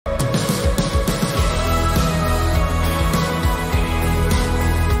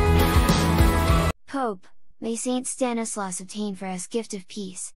Pope, may Saint Stanislaus obtain for us gift of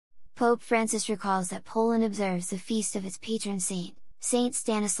peace. Pope Francis recalls that Poland observes the feast of its patron saint, Saint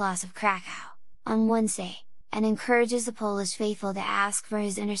Stanislaus of Krakow, on Wednesday, and encourages the Polish faithful to ask for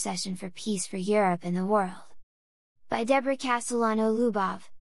his intercession for peace for Europe and the world. By Deborah Castellano-Lubov.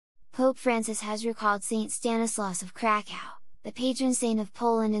 Pope Francis has recalled Saint Stanislaus of Krakow, the patron saint of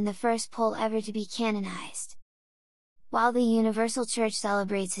Poland and the first Pole ever to be canonized. While the Universal Church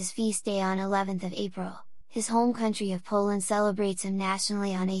celebrates his feast day on 11th of April, his home country of Poland celebrates him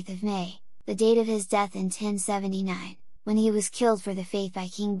nationally on 8th of May, the date of his death in 1079, when he was killed for the faith by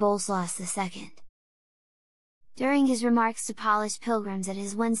King Boleslaus II. During his remarks to Polish pilgrims at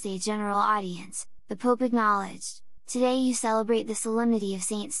his Wednesday general audience, the Pope acknowledged, "Today you celebrate the solemnity of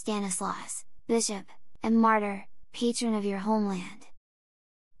Saint Stanislaus, bishop, and martyr, patron of your homeland."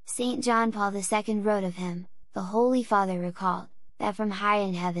 Saint John Paul II wrote of him, the Holy Father recalled, that from high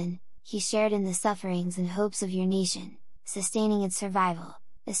in heaven, he shared in the sufferings and hopes of your nation, sustaining its survival,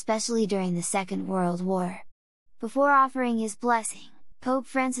 especially during the Second World War. Before offering his blessing, Pope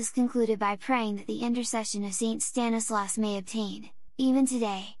Francis concluded by praying that the intercession of Saint Stanislaus may obtain, even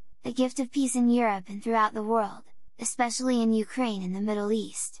today, the gift of peace in Europe and throughout the world, especially in Ukraine and the Middle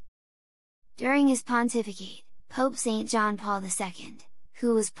East. During his pontificate, Pope Saint John Paul II,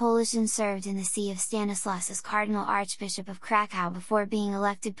 who was Polish and served in the see of Stanislaus as Cardinal Archbishop of Krakow before being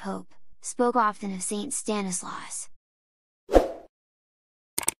elected Pope, spoke often of Saint Stanislaus,